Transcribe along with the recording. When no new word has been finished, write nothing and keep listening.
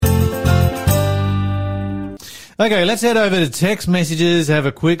Okay, let's head over to text messages, have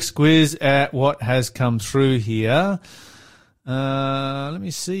a quick squiz at what has come through here. Let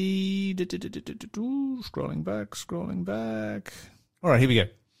me see. Scrolling back. All right, here we go.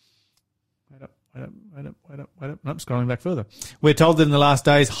 Wait up. Nope, scrolling back further. We're told that in the last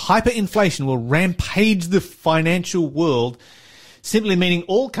days, hyperinflation will rampage the financial world, simply meaning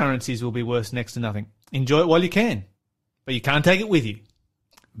all currencies will be worth next to nothing. Enjoy it while you can, but you can't take it with you.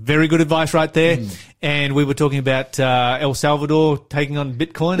 Very good advice right there. And we were talking about El Salvador taking on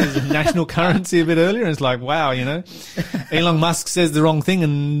Bitcoin as a national currency a bit earlier. And it's like, wow, Elon Musk says the wrong thing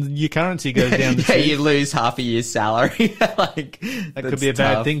and your currency goes down the tube. You lose half a year's salary. That could be a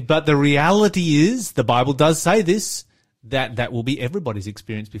bad thing. But the reality is, the Bible does say this, that will be everybody's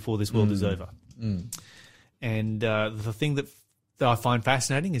experience before this world is over. And the thing that I find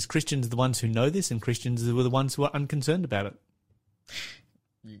fascinating is Christians are the ones who know this, and Christians are the ones who are unconcerned about it.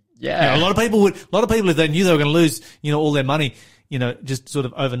 Yeah. A lot of people, if they knew they were going to lose, all their money, just sort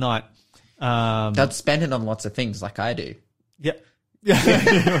of overnight. They'd spend it on lots of things like I do. Yeah.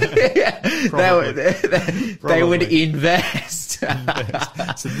 They would invest.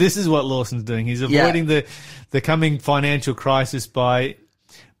 So this is what Lawson's doing. He's avoiding the coming financial crisis by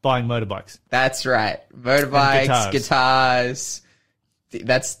buying motorbikes. That's right. Motorbikes, guitars.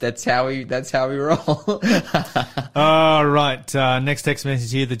 That's how we roll. All right. Next text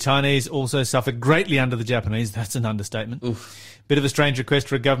message here. The Chinese also suffered greatly under the Japanese. That's an understatement. Oof. Bit of a strange request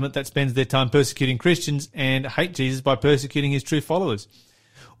for a government that spends their time persecuting Christians and hate Jesus by persecuting his true followers.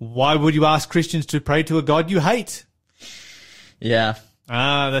 Why would you ask Christians to pray to a God you hate? Yeah.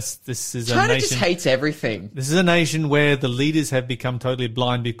 This is China a nation. just hates everything. This is a nation where the leaders have become totally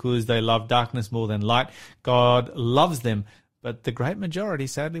blind because they love darkness more than light. God loves them, but the great majority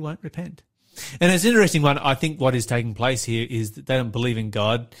sadly won't repent. And it's an interesting one. I think what is taking place here is that they don't believe in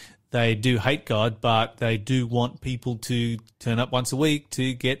God. They do hate God, but they do want people to turn up once a week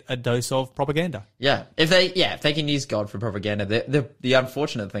to get a dose of propaganda. Yeah. If they can use God for propaganda, the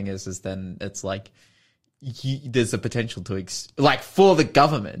unfortunate thing is then it's like, there's a potential to, for the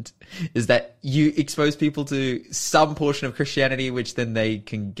government, is that you expose people to some portion of Christianity, which then they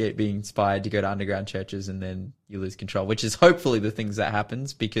can be inspired to go to underground churches, and then you lose control, which is hopefully the things that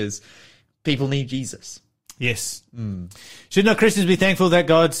happens because people need Jesus. Yes. Should not Christians be thankful that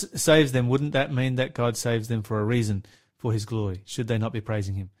God saves them? Wouldn't that mean that God saves them for a reason, for his glory? Should they not be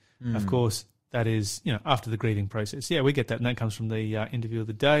praising him? Of course. That is, after the grieving process. Yeah, we get that, and that comes from the interview of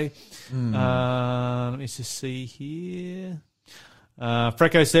the day. Let me just see here.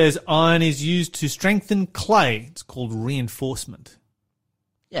 Freco says, iron is used to strengthen clay. It's called reinforcement.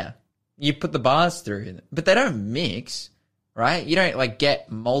 Yeah. You put the bars through, but they don't mix, right? You don't, get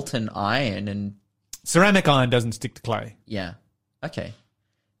molten iron and... Ceramic iron doesn't stick to clay. Yeah. Okay.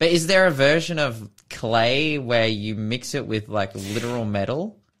 But is there a version of clay where you mix it with, literal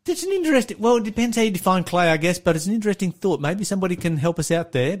metal? That's an interesting... Well, it depends how you define clay, I guess, but it's an interesting thought. Maybe somebody can help us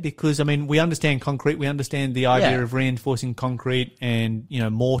out there because, we understand concrete. We understand the idea of reinforcing concrete and,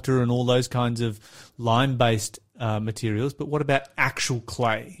 mortar and all those kinds of lime-based materials. But what about actual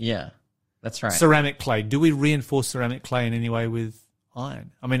clay? Yeah, that's right. Ceramic clay. Do we reinforce ceramic clay in any way with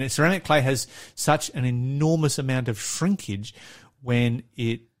iron? Ceramic clay has such an enormous amount of shrinkage when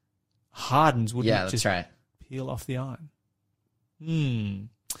it hardens. Wouldn't it just peel off the iron?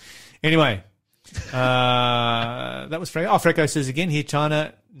 Anyway, that was Freco. Freco says again here,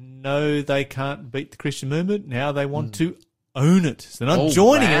 China, no, they can't beat the Christian movement. Now they want to own it. So they're not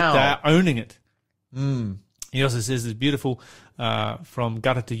joining it, they're owning it. He also says this beautiful from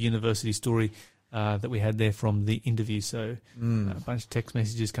Gutter to University story that we had there from the interview. So a bunch of text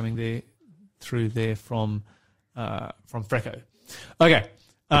messages coming through there from Freco. Okay.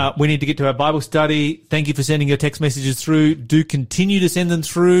 We need to get to our Bible study. Thank you for sending your text messages through. Do continue to send them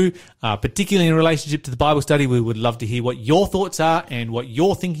through, particularly in relationship to the Bible study. We would love to hear what your thoughts are and what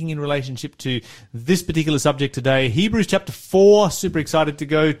you're thinking in relationship to this particular subject today. Hebrews chapter 4. Super excited to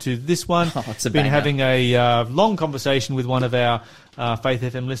go to this one. It's a Been banger. having a long conversation with one of our Faith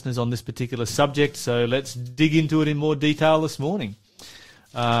FM listeners on this particular subject. So let's dig into it in more detail this morning.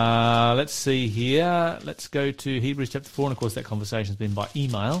 Let's see here. Let's go to Hebrews chapter 4, and of course that conversation's been by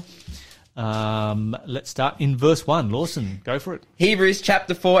email. Let's start in verse 1. Lawson, go for it. Hebrews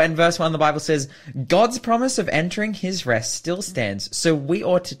chapter 4 and verse 1, the Bible says, God's promise of entering his rest still stands, so we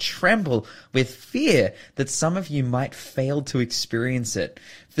ought to tremble with fear that some of you might fail to experience it.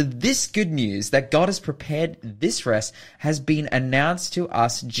 For this good news that God has prepared this rest has been announced to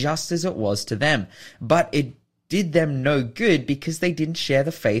us just as it was to them. But it did them no good because they didn't share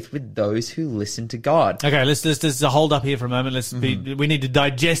the faith with those who listened to God. Okay, let's hold up here for a moment. We need to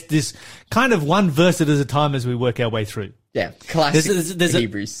digest this kind of one verse at a time as we work our way through. Yeah, classic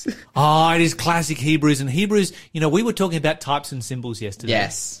Hebrews. It is classic Hebrews. And Hebrews, we were talking about types and symbols yesterday.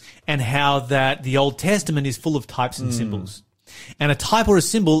 Yes. And how that the Old Testament is full of types and symbols. And a type or a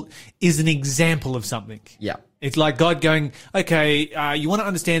symbol is an example of something. Yeah. It's like God going, okay, you want to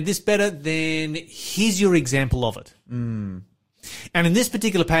understand this better? Then here's your example of it. And in this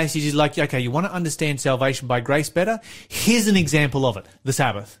particular passage, he's like, okay, you want to understand salvation by grace better? Here's an example of it, the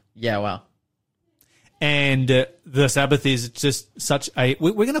Sabbath. Yeah, wow. And the Sabbath is just such a...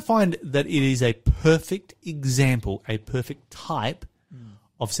 We're going to find that it is a perfect example, a perfect type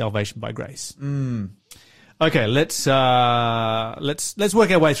of salvation by grace. Okay, let's work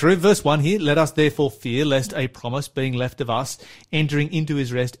our way through. Verse 1 here, let us therefore fear, lest a promise being left of us, entering into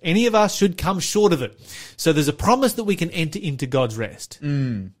his rest, any of us should come short of it. So there's a promise that we can enter into God's rest.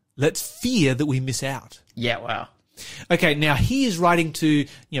 Let's fear that we miss out. Yeah, wow. Okay, now he is writing to,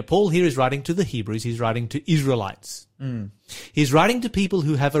 Paul here is writing to the Hebrews, he's writing to Israelites. He's writing to people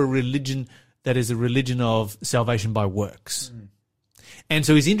who have a religion that is a religion of salvation by works. And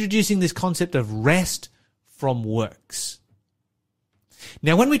so he's introducing this concept of rest from works.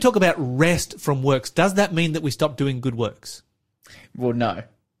 Now, when we talk about rest from works, does that mean that we stop doing good works? Well, no.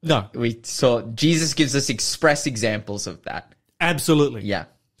 No. We saw Jesus gives us express examples of that. Absolutely. Yeah.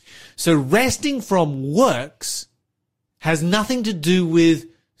 So resting from works has nothing to do with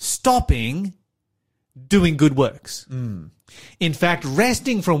stopping doing good works. In fact,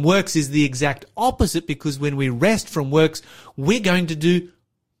 resting from works is the exact opposite, because when we rest from works, we're going to do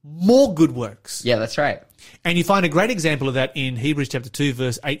more good works. Yeah, that's right. And you find a great example of that in Hebrews chapter 2,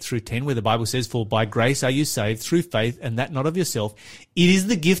 verse 8 through 10, where the Bible says, for by grace are you saved through faith, and that not of yourself. It is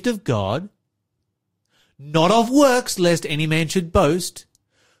the gift of God, not of works, lest any man should boast.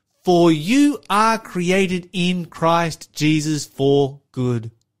 For you are created in Christ Jesus for good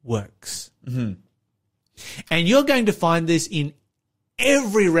works. And you're going to find this in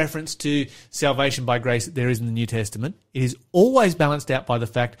every reference to salvation by grace that there is in the New Testament. It is always balanced out by the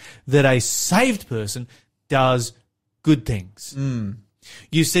fact that a saved person does good things.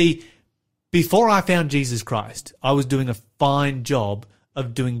 You see, before I found Jesus Christ, I was doing a fine job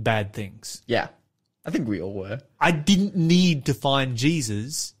of doing bad things. Yeah. I think we all were. I didn't need to find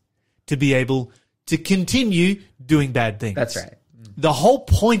Jesus to be able to continue doing bad things. That's right. The whole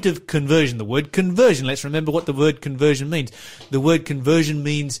point of conversion, the word conversion, let's remember what the word conversion means. The word conversion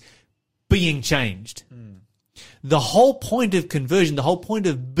means being changed. The whole point of conversion, the whole point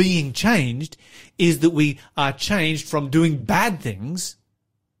of being changed is that we are changed from doing bad things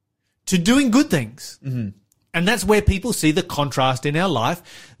to doing good things. And that's where people see the contrast in our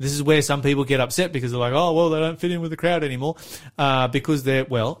life. This is where some people get upset because they're like, oh, well, they don't fit in with the crowd anymore, because they're,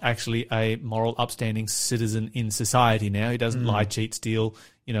 well, actually a moral, upstanding citizen in society now. He doesn't lie, cheat, steal,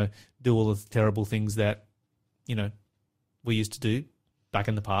 do all the terrible things that, we used to do back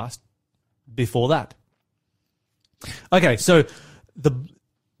in the past before that. Okay, so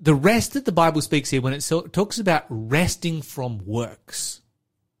the rest that the Bible speaks here, when it talks about resting from works,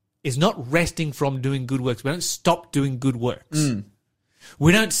 is not resting from doing good works. We don't stop doing good works.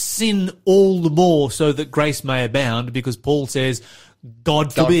 We don't sin all the more so that grace may abound, because Paul says,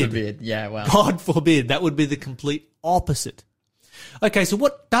 God forbid. God forbid. Yeah, wow. God forbid. That would be the complete opposite. Okay, so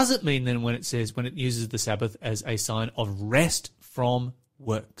what does it mean then when it uses the Sabbath as a sign of rest from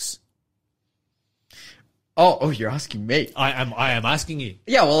works? Oh, you're asking me. I am asking you.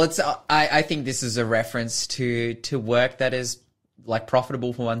 Yeah, well, it's. I think this is a reference to work that is like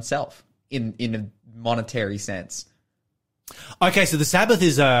profitable for oneself in a monetary sense. Okay, so the Sabbath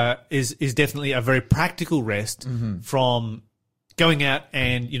is definitely a very practical rest from going out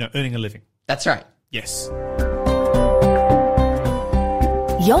and earning a living. That's right. Yes.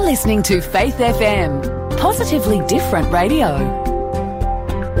 You're listening to Faith FM, positively different radio.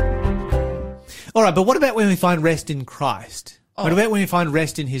 All right, but what about when we find rest in Christ? What about when we find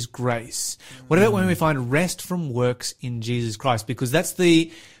rest in his grace? What about when we find rest from works in Jesus Christ? Because that's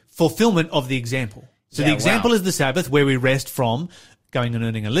the fulfillment of the example. So the example is the Sabbath, where we rest from going and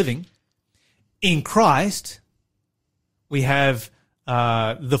earning a living. In Christ, we have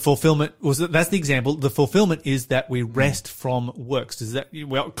the fulfillment. That's the example. The fulfillment is that we rest from works.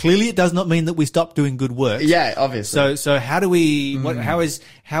 Clearly it does not mean that we stop doing good works. Yeah, obviously. So how do we? How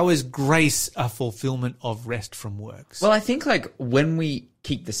is grace a fulfillment of rest from works? Well, I think like when we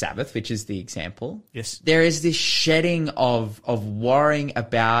keep the Sabbath, which is the example, yes, there is this shedding of worrying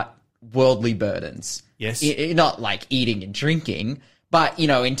about worldly burdens. Yes, not like eating and drinking, But,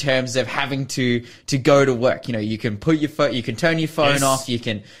 in terms of having to go to work, you can put your phone, you can turn your phone off, you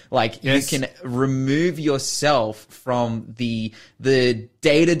can, you can remove yourself from the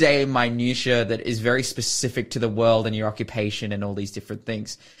day-to-day minutia that is very specific to the world and your occupation and all these different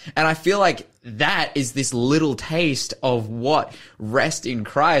things. And I feel like that is this little taste of what rest in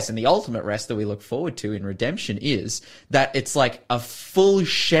Christ and the ultimate rest that we look forward to in redemption is, that it's like a full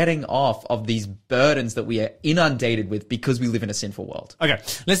shedding off of these burdens that we are inundated with because we live in a sinful world. Okay,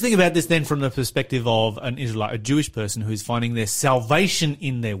 let's think about this then from the perspective of an Israelite, a Jewish person who's finding their salvation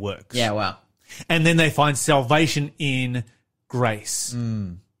in their works. Yeah, wow. And then they find salvation in grace.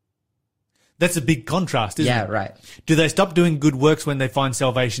 That's a big contrast, isn't it? Yeah, right. Do they stop doing good works when they find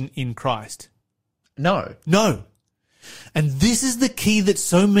salvation in Christ? No. No. And this is the key that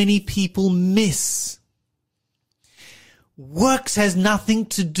so many people miss. Works has nothing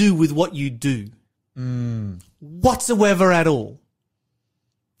to do with what you do. Whatsoever at all.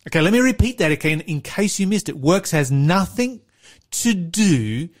 Okay, let me repeat that again in case you missed it. Works has nothing to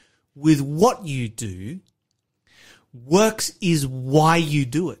do with what you do. Works is why you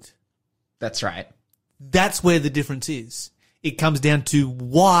do it. That's right. That's where the difference is. It comes down to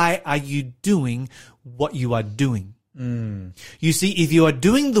why are you doing what you are doing. You see, if you are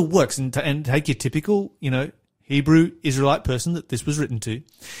doing the works, and take your typical, Hebrew Israelite person that this was written to,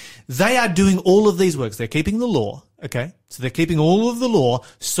 they are doing all of these works. They're keeping the law, okay? So they're keeping all of the law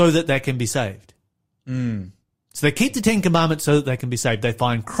so that they can be saved. So they keep the 10 Commandments so that they can be saved. They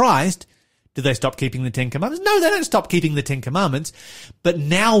find Christ. Do they stop keeping the 10 Commandments? No, they don't stop keeping the 10 Commandments. But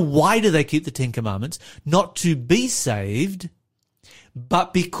now why do they keep the 10 Commandments? Not to be saved,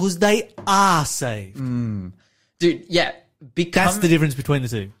 but because they are saved. Dude, yeah. That's the difference between the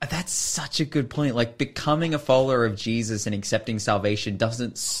two. That's such a good point. Like, becoming a follower of Jesus and accepting salvation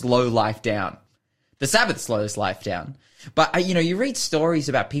doesn't slow life down. The Sabbath slows life down. But, you read stories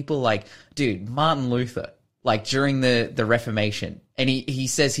about people like, dude, Martin Luther, like during the Reformation. And he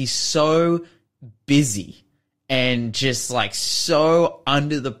says he's so busy and just like so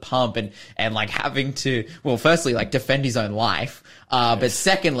under the pump and like having to, well, firstly, like defend his own life. But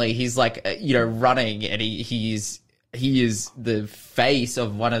secondly, he's like, running, and he is the face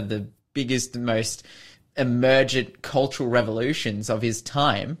of one of the biggest, most emergent cultural revolutions of his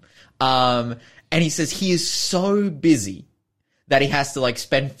time. And he says he is so busy that he has to like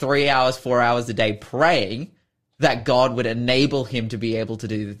spend 3 hours, 4 hours a day praying that God would enable him to be able to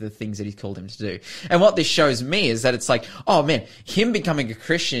do the things that he's called him to do. And what this shows me is that it's like, oh man, him becoming a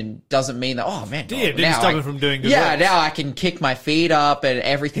Christian doesn't mean that, oh man. Yeah, it didn't stop him from doing good Yeah, works. now I can kick my feet up and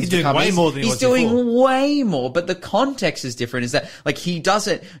everything's He's doing way more than he was He's doing before. way more, but the context is different, is that like he does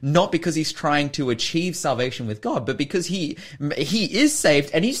it not because he's trying to achieve salvation with God, but because he is saved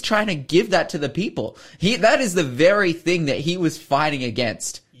and he's trying to give that to the people. That is the very thing that he was fighting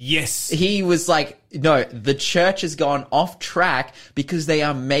against. Yes. He was like, no, the church has gone off track because they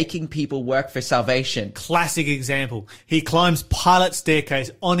are making people work for salvation. Classic example. He climbs Pilate's staircase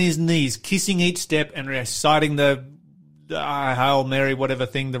on his knees, kissing each step and reciting the Hail Mary, whatever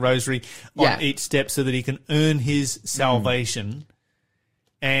thing, the rosary on each step so that he can earn his salvation,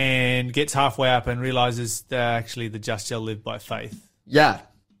 and gets halfway up and realizes that actually the just shall live by faith. Yeah.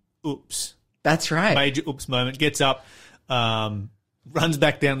 Oops. That's right. Major oops moment. Gets up, runs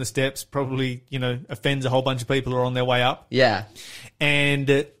back down the steps, probably, offends a whole bunch of people who are on their way up. Yeah.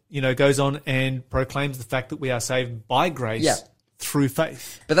 And, goes on and proclaims the fact that we are saved by grace through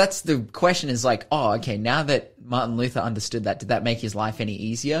faith. But that's the question, is like, oh, okay, now that Martin Luther understood that, did that make his life any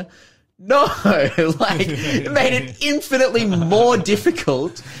easier? No. It made it infinitely more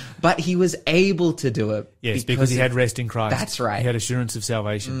difficult, but he was able to do it. Yes, because he had rest in Christ. That's right. He had assurance of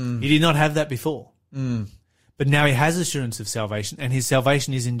salvation. He did not have that before. But now he has assurance of salvation, and his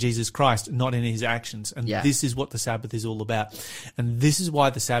salvation is in Jesus Christ, not in his actions. And this is what the Sabbath is all about. And this is why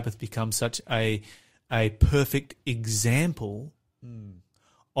the Sabbath becomes such a perfect example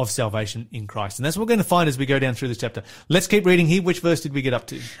of salvation in Christ. And that's what we're going to find as we go down through this chapter. Let's keep reading here. Which verse did we get up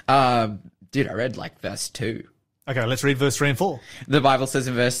to? Dude, I read like verse 2. Okay, let's read verse 3 and 4. The Bible says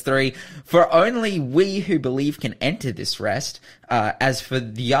in verse 3, "For only we who believe can enter this rest. As for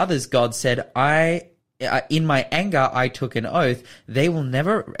the others, God said, in my anger, I took an oath, they will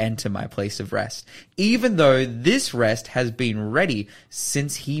never enter my place of rest. Even though this rest has been ready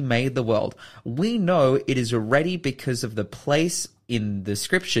since he made the world. We know it is ready because of the place in the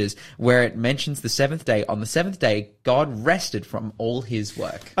scriptures where it mentions the seventh day. On the seventh day, God rested from all his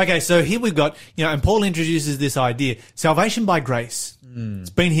work." Okay, so here we've got, and Paul introduces this idea, salvation by grace. It's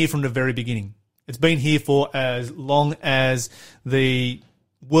been here from the very beginning. It's been here for as long as the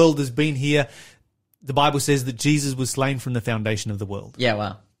world has been here. the Bible says that Jesus was slain from the foundation of the world. Yeah,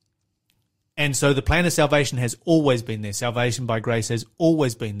 wow. And so the plan of salvation has always been there. Salvation by grace has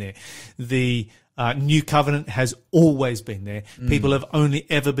always been there. The new covenant has always been there. People have only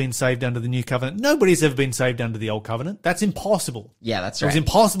ever been saved under the new covenant. Nobody's ever been saved under the old covenant. That's impossible. Yeah, that's right. It was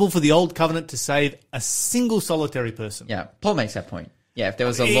impossible for the old covenant to save a single solitary person. Yeah, Paul makes that point. Yeah, if there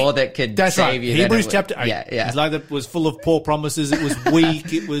was a law that could That's save right. you. Hebrews chapter 8. Yeah. It's like that was full of poor promises. It was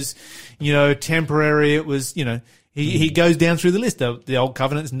weak. It was, temporary. It was, he goes down through the list. The old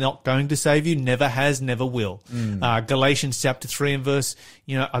covenant's not going to save you. Never has, never will. Galatians chapter 3 and verse,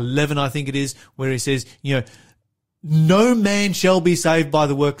 11, I think it is, where he says, no man shall be saved by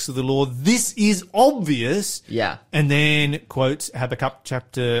the works of the law. This is obvious. Yeah. And then quotes Habakkuk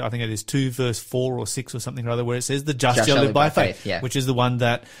chapter, I think it is 2 verse 4 or 6 or something or other, where it says the just shall live by faith. Yeah. Which is the one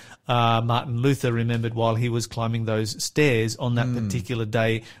that Martin Luther remembered while he was climbing those stairs on that particular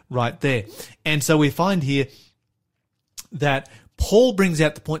day right there. And so we find here that Paul brings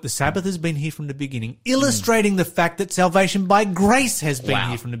out the point the Sabbath has been here from the beginning, illustrating the fact that salvation by grace has been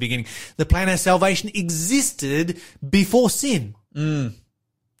here from the beginning. The plan of salvation existed before sin.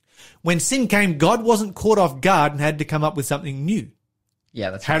 When sin came, God wasn't caught off guard and had to come up with something new. Yeah,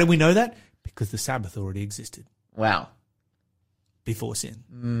 that's How do we know that? Because the Sabbath already existed Wow. before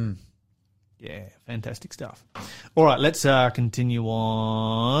sin. Yeah, fantastic stuff. All right, let's continue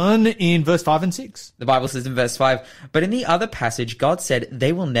on in verse 5 and 6. The Bible says in verse 5, but in the other passage, God said,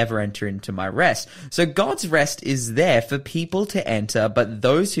 they will never enter into my rest. So God's rest is there for people to enter, but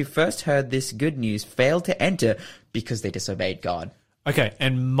those who first heard this good news failed to enter because they disobeyed God. Okay,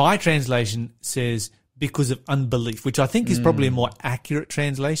 and my translation says because of unbelief, which I think is probably a more accurate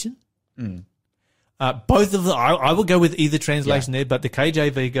translation. Both of them, I will go with either translation there, but the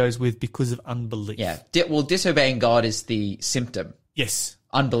KJV goes with because of unbelief. Yeah. Disobeying God is the symptom. Yes.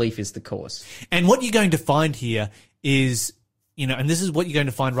 Unbelief is the cause. And what you're going to find here is, and this is what you're going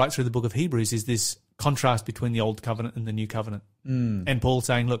to find right through the book of Hebrews, is this contrast between the old covenant and the new covenant. And Paul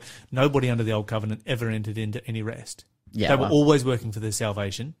saying, look, nobody under the old covenant ever entered into any rest. Yeah, they were always working for their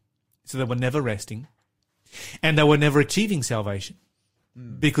salvation, so they were never resting, and they were never achieving salvation.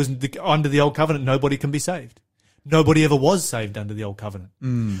 Because under the old covenant, nobody can be saved. Nobody ever was saved under the old covenant.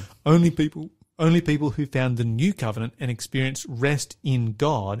 Only people who found the new covenant and experienced rest in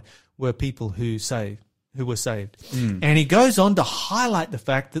God were people who were saved. And he goes on to highlight the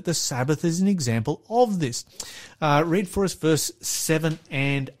fact that the Sabbath is an example of this. Read for us verse 7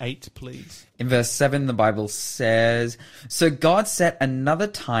 and 8, please. In verse 7, the Bible says, so God set another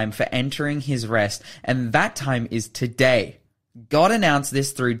time for entering his rest, and that time is today. God announced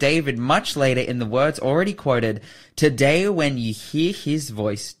this through David much later in the words already quoted, today when you hear his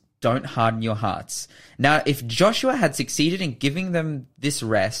voice, don't harden your hearts. Now, if Joshua had succeeded in giving them this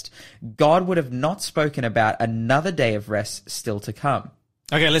rest, God would have not spoken about another day of rest still to come.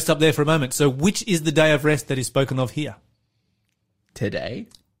 Okay, let's stop there for a moment. So which is the day of rest that is spoken of here? Today?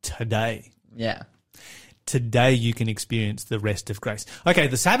 Today. Yeah. Today you can experience the rest of grace. Okay,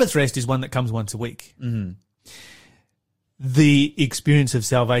 the Sabbath rest is one that comes once a week. The experience of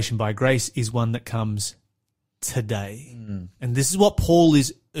salvation by grace is one that comes today. And this is what Paul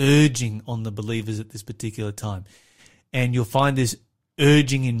is urging on the believers at this particular time. And you'll find this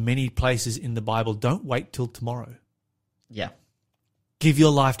urging in many places in the Bible. Don't wait till tomorrow. Yeah. Give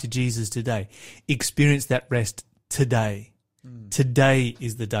your life to Jesus today. Experience that rest today. Today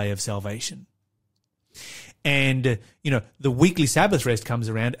is the day of salvation. And, the weekly Sabbath rest comes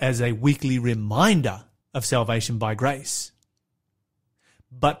around as a weekly reminder of salvation by grace.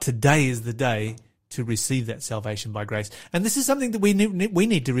 But today is the day to receive that salvation by grace. And this is something that we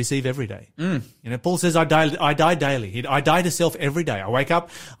need to receive every day. Paul says, I die daily. I die to self every day. I wake up,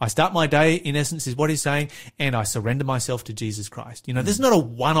 I start my day, in essence, is what he's saying, and I surrender myself to Jesus Christ. This is not a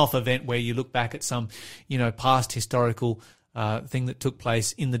one-off event where you look back at some, past historical thing that took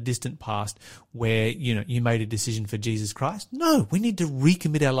place in the distant past where, you made a decision for Jesus Christ. No, we need to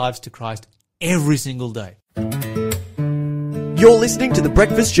recommit our lives to Christ every single day. You're listening to the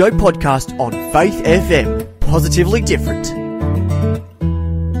Breakfast Show podcast on Faith FM. Positively different.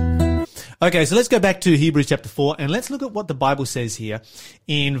 Okay, so let's go back to Hebrews chapter 4 and let's look at what the Bible says here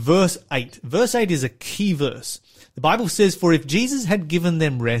in verse 8. Verse 8 is a key verse. The Bible says, for if Jesus had given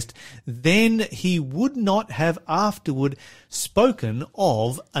them rest, then he would not have afterward spoken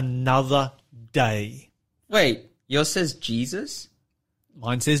of another day. Wait, yours says Jesus?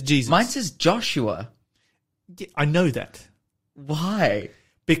 Mine says Jesus. Mine says Joshua. Yeah, I know that. Why?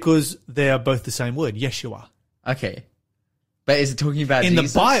 Because they are both the same word, Yeshua. Okay. But is it talking about in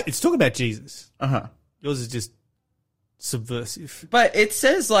Jesus? The Bible, it's talking about Jesus. Uh-huh. Yours is just subversive. But it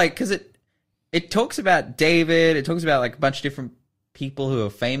says because it talks about David. It talks about like a bunch of different people who are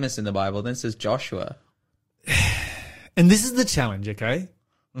famous in the Bible. Then it says Joshua. And this is the challenge, okay?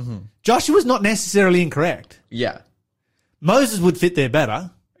 Mm-hmm. Joshua's not necessarily incorrect. Yeah. Moses would fit there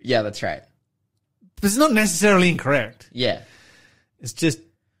better. Yeah, that's right. But it's not necessarily incorrect. Yeah. It's just...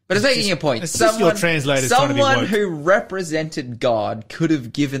 But it's making a point. It's just your translators trying to be woke. Someone who represented God could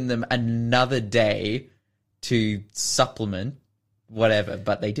have given them another day to supplement whatever,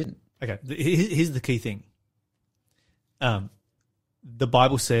 but they didn't. Okay, here's the key thing. The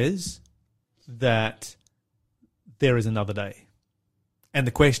Bible says that there is another day. And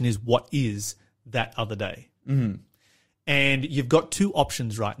the question is, what is that other day? Mm-hmm. And you've got two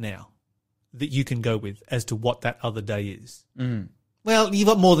options right now that you can go with as to what that other day is. Mm. Well, you've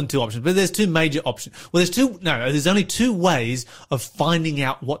got more than two options, but there's two major options. Well, there's only two ways of finding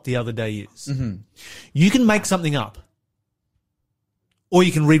out what the other day is. Mm-hmm. You can make something up, or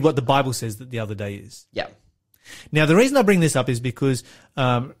you can read what the Bible says that the other day is. Yeah. Now, the reason I bring this up is because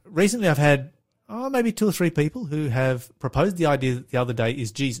recently I've had maybe 2 or 3 people who have proposed the idea that the other day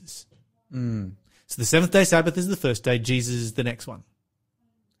is Jesus. Mm. So the seventh-day Sabbath is the first day, Jesus is the next one.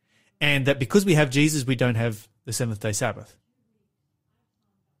 And that because we have Jesus, we don't have the seventh-day Sabbath.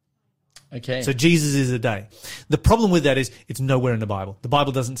 Okay. So Jesus is a day. The problem with that is it's nowhere in the Bible. The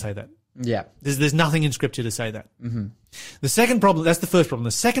Bible doesn't say that. Yeah. There's nothing in Scripture to say that. Mm-hmm. The second problem, that's the first problem.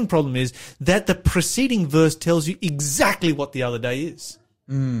 The second problem is that the preceding verse tells you exactly what the other day is.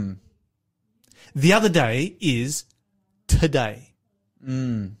 Mm. The other day is today.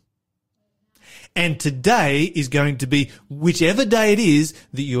 Mm. And today is going to be whichever day it is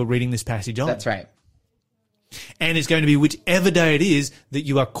that you're reading this passage on. That's right. And it's going to be whichever day it is that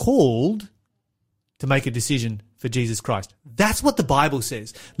you are called to make a decision for Jesus Christ. That's what the Bible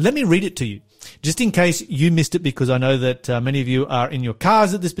says. Let me read it to you, just in case you missed it, because I know that many of you are in your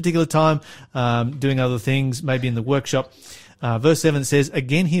cars at this particular time, doing other things, maybe in the workshop. Verse 7 says,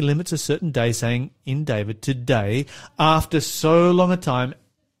 "Again he limits a certain day, saying in David, today, after so long a time,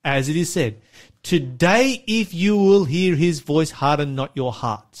 as it is said, today if you will hear his voice, harden not your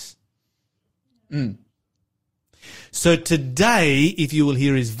hearts." Mm. So today, if you will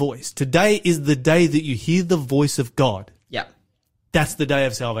hear his voice, today is the day that you hear the voice of God. Yeah. That's the day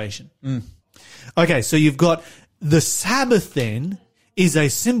of salvation. Mm. Okay, so you've got the Sabbath then is a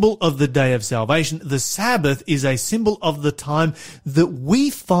symbol of the day of salvation. The Sabbath is a symbol of the time that we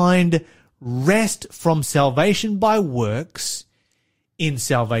find rest from salvation by works in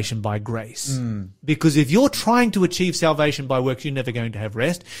salvation by grace. Mm. Because if you're trying to achieve salvation by works, you're never going to have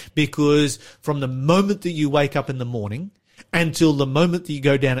rest, because from the moment that you wake up in the morning until the moment that you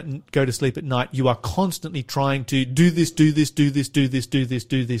go to sleep at night, you are constantly trying to do this to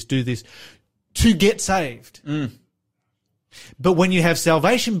get saved. Mm. But when you have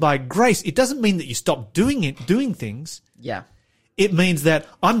salvation by grace, it doesn't mean that you stop doing things. Yeah. It means that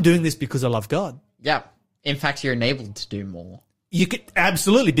I'm doing this because I love God. Yeah. In fact, you're enabled to do more. You could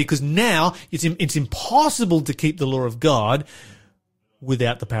absolutely, because now it's impossible to keep the law of God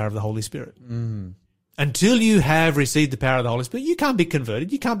without the power of the Holy Spirit. Mm. Until you have received the power of the Holy Spirit, you can't be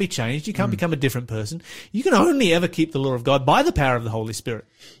converted, you can't be changed, you can't become a different person. You can only ever keep the law of God by the power of the Holy Spirit.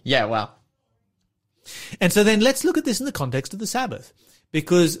 Yeah, wow. And so then let's look at this in the context of the Sabbath,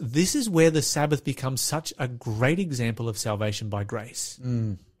 because this is where the Sabbath becomes such a great example of salvation by grace.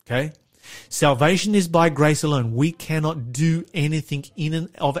 Mm. Okay? Salvation is by grace alone. We cannot do anything in and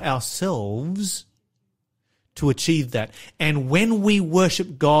of ourselves to achieve that. And when we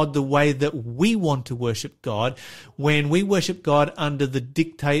worship God the way that we want to worship God, when we worship God under the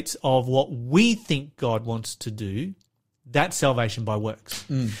dictates of what we think God wants to do, that's salvation by works.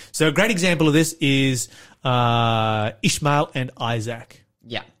 Mm. So a great example of this is Ishmael and Isaac.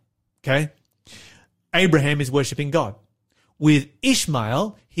 Yeah. Okay? Abraham is worshiping God. With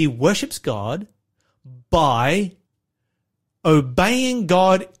Ishmael, he worships God by obeying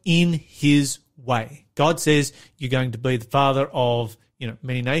God in his way. God says, you're going to be the father of,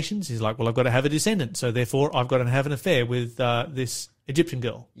 many nations. He's like, well, I've got to have a descendant, so therefore I've got to have an affair with this Egyptian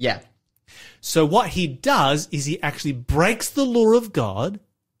girl. Yeah. So what he does is he actually breaks the law of God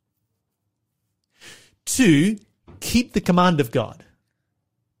to keep the command of God.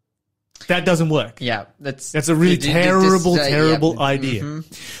 That doesn't work. Yeah, that's a really terrible idea.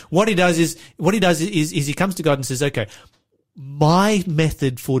 Mm-hmm. What he does is he comes to God and says, "Okay, my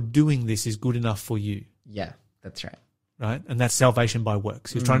method for doing this is good enough for you." Yeah, that's right. Right, and that's salvation by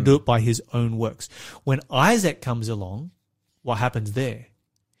works. He's trying to do it by his own works. When Isaac comes along, what happens there?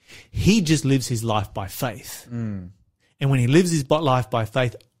 He just lives his life by faith, and when he lives his life by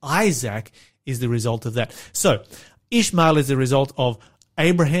faith, Isaac is the result of that. So Ishmael is the result of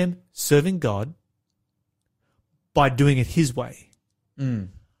Abraham serving God by doing it his way.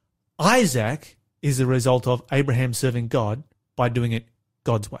 Isaac is the result of Abraham serving God by doing it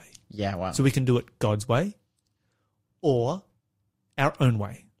God's way. Yeah, wow. So we can do it God's way or our own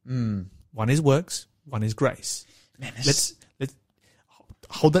way. One is works, one is grace. Man, Let's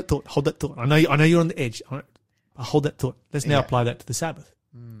hold that thought. Hold that thought. I know you're on the edge. Hold that thought. Let's now apply that to the Sabbath.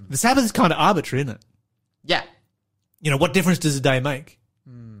 The Sabbath is kind of arbitrary, isn't it? yeah. What difference does a day make?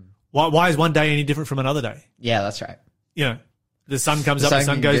 Why is one day any different from another day? Yeah, that's right. The sun comes up, the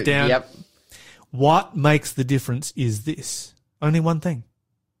sun goes down. Yep. What makes the difference is this. Only one thing.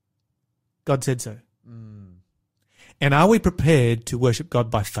 God said so. And are we prepared to worship God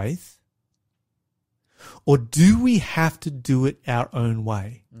by faith? Or do we have to do it our own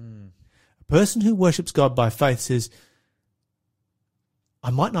way? A person who worships God by faith says, I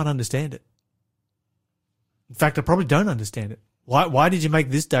might not understand it. In fact, I probably don't understand it. Why did you make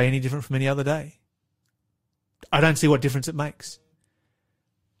this day any different from any other day? I don't see what difference it makes.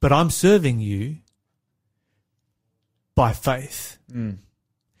 But I'm serving you by faith. And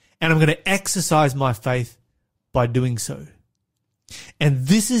I'm going to exercise my faith by doing so. And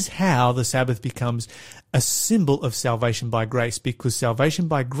this is how the Sabbath becomes a symbol of salvation by grace, because salvation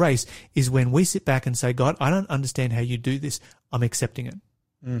by grace is when we sit back and say, God, I don't understand how you do this. I'm accepting it.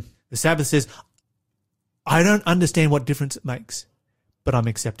 The Sabbath says, I don't understand what difference it makes, but I'm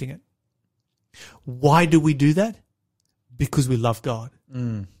accepting it. Why do we do that? Because we love God.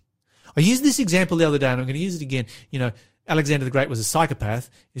 I used this example the other day, and I'm going to use it again. Alexander the Great was a psychopath.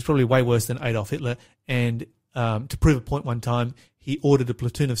 He's probably way worse than Adolf Hitler. And to prove a point one time, he ordered a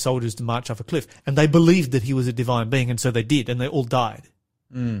platoon of soldiers to march off a cliff. And they believed that he was a divine being, and so they did, and they all died.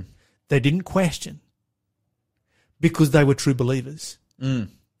 They didn't question because they were true believers. And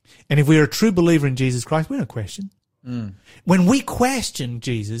if we're a true believer in Jesus Christ, we don't question. When we question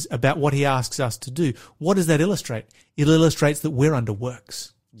Jesus about what he asks us to do, what does that illustrate? It illustrates that we're under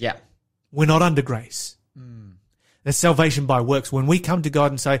works. Yeah. We're not under grace. That's salvation by works. When we come to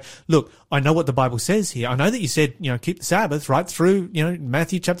God and say, look, I know what the Bible says here. I know that you said, keep the Sabbath right through,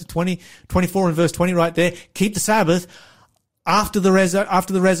 Matthew chapter 24 and verse 20 right there. Keep the Sabbath after the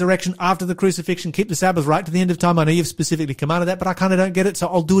resurrection, after the crucifixion. Keep the Sabbath right to the end of time. I know you've specifically commanded that, but I kind of don't get it, so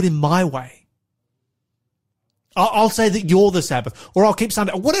I'll do it in my way. I'll say that you're the Sabbath, or I'll keep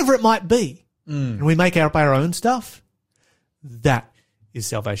Sunday, or whatever it might be. And we make up our own stuff. That is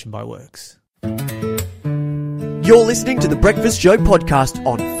salvation by works. You're listening to the Breakfast Show podcast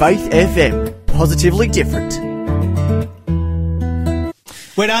on Faith FM. Positively different.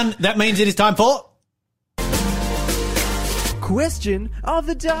 We're done. That means it is time for... Question of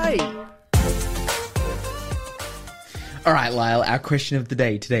the day. All right, Lyle, our question of the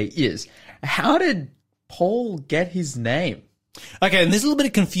day today is, how did Paul get his name? Okay, and this is a little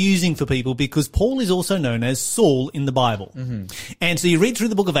bit confusing for people because Paul is also known as Saul in the Bible. And so you read through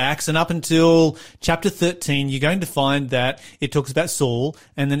the book of Acts, and up until chapter 13, you're going to find that it talks about Saul,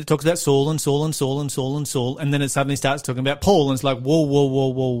 and then it talks about Saul and Saul and Saul and Saul and Saul, and then it suddenly starts talking about Paul, and it's like,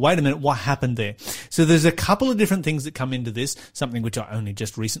 whoa, wait a minute, what happened there? So there's a couple of different things that come into this, something which I only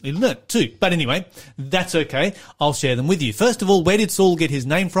just recently learnt too. But anyway, that's okay. I'll share them with you. First of all, where did Saul get his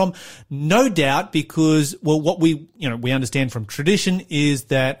name from? No doubt because, well, what we understand from tradition is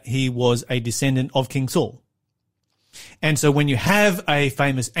that he was a descendant of King Saul. And so when you have a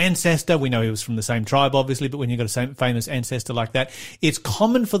famous ancestor, we know he was from the same tribe, obviously, but when you've got a famous ancestor like that, it's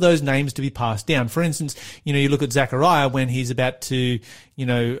common for those names to be passed down. For instance, you look at Zechariah when he's about to,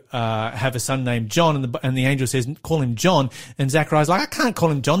 have a son named John, and the angel says, call him John. And Zechariah's like, I can't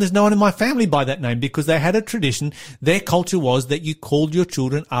call him John. There's no one in my family by that name, because they had a tradition. Their culture was that you called your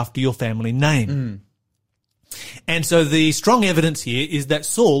children after your family name. And so the strong evidence here is that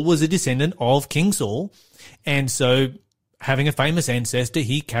Saul was a descendant of King Saul. And so having a famous ancestor,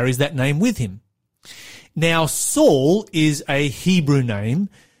 he carries that name with him. Now, Saul is a Hebrew name,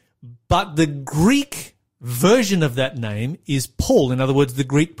 but the Greek version of that name is Paul. In other words, the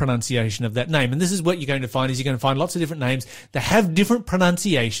Greek pronunciation of that name. And this is what you're going to find, is you're going to find lots of different names that have different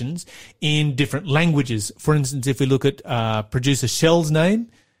pronunciations in different languages. For instance, if we look at producer Shell's name,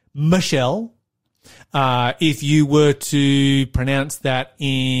 Michelle. If you were to pronounce that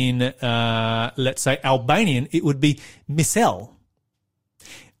in, let's say, Albanian, it would be Misel.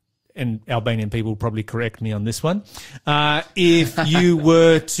 And Albanian people will probably correct me on this one. If you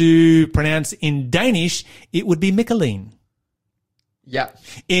were to pronounce in Danish, it would be Mikaelin. Yeah.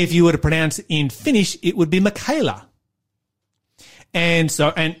 If you were to pronounce in Finnish, it would be Michaela. And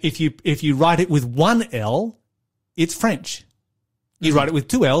if you write it with one L, it's French. You write it with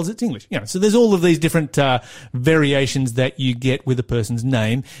 2 L's, it's English. So there's all of these different variations that you get with a person's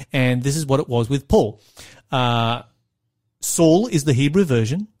name, and this is what it was with Paul. Saul is the Hebrew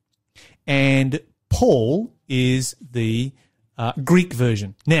version, and Paul is the Greek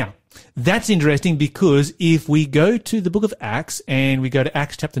version. Now, that's interesting because if we go to the book of Acts and we go to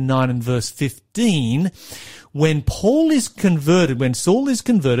Acts chapter 9 and verse 15, when Saul is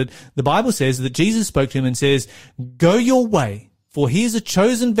converted, the Bible says that Jesus spoke to him and says, "Go your way, for he is a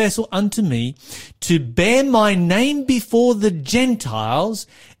chosen vessel unto me to bear my name before the Gentiles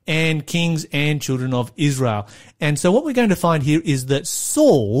and kings and children of Israel." And so what we're going to find here is that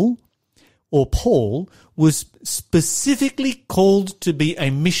Saul, or Paul, was specifically called to be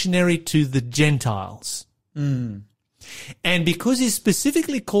a missionary to the Gentiles. And because he's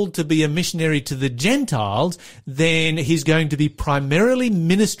specifically called to be a missionary to the Gentiles, then he's going to be primarily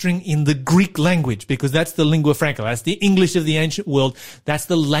ministering in the Greek language, because that's the lingua franca. That's the English of the ancient world. That's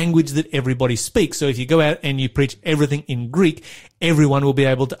the language that everybody speaks. So if you go out and you preach everything in Greek, everyone will be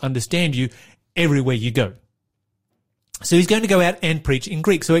able to understand you everywhere you go. So he's going to go out and preach in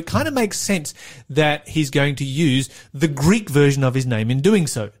Greek. So it kind of makes sense that he's going to use the Greek version of his name in doing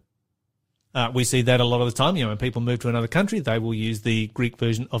so. We see that a lot of the time. When people move to another country, they will use the Greek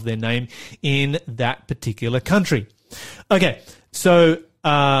version of their name in that particular country. Okay, so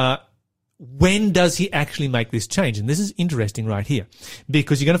when does he actually make this change? And this is interesting right here,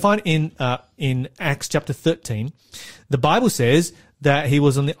 because you're going to find in Acts chapter 13, the Bible says that he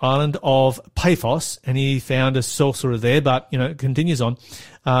was on the island of Paphos and he found a sorcerer there, but, it continues on,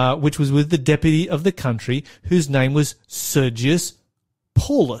 which was with the deputy of the country, whose name was Sergius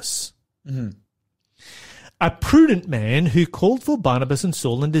Paulus. Mm-hmm. A prudent man who called for Barnabas and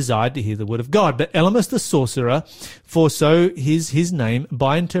Saul and desired to hear the word of God. But Elymas the sorcerer, for so is his name,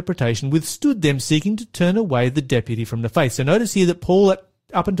 by interpretation, withstood them, seeking to turn away the deputy from the faith. So notice here that Paul,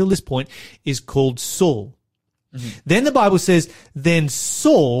 up until this point, is called Saul. Mm-hmm. Then the Bible says, then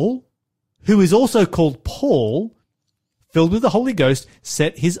Saul, who is also called Paul, filled with the Holy Ghost,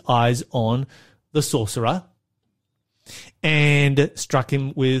 set his eyes on the sorcerer and struck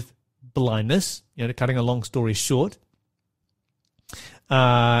him with blindness, cutting a long story short.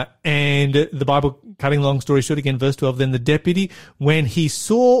 And the Bible, cutting a long story short, again, verse 12, then the deputy, when he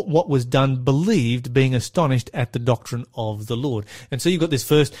saw what was done, believed, being astonished at the doctrine of the Lord. And so you've got this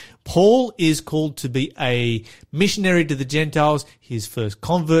first, Paul is called to be a missionary to the Gentiles. His first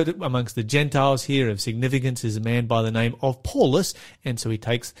convert amongst the Gentiles here of significance is a man by the name of Paulus. And so he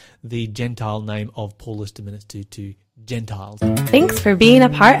takes the Gentile name of Paulus to minister to Gentiles. Thanks for being a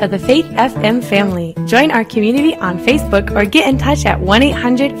part of the Faith FM family. Join our community on Facebook or get in touch at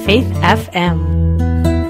 1-800-FAITH-FM.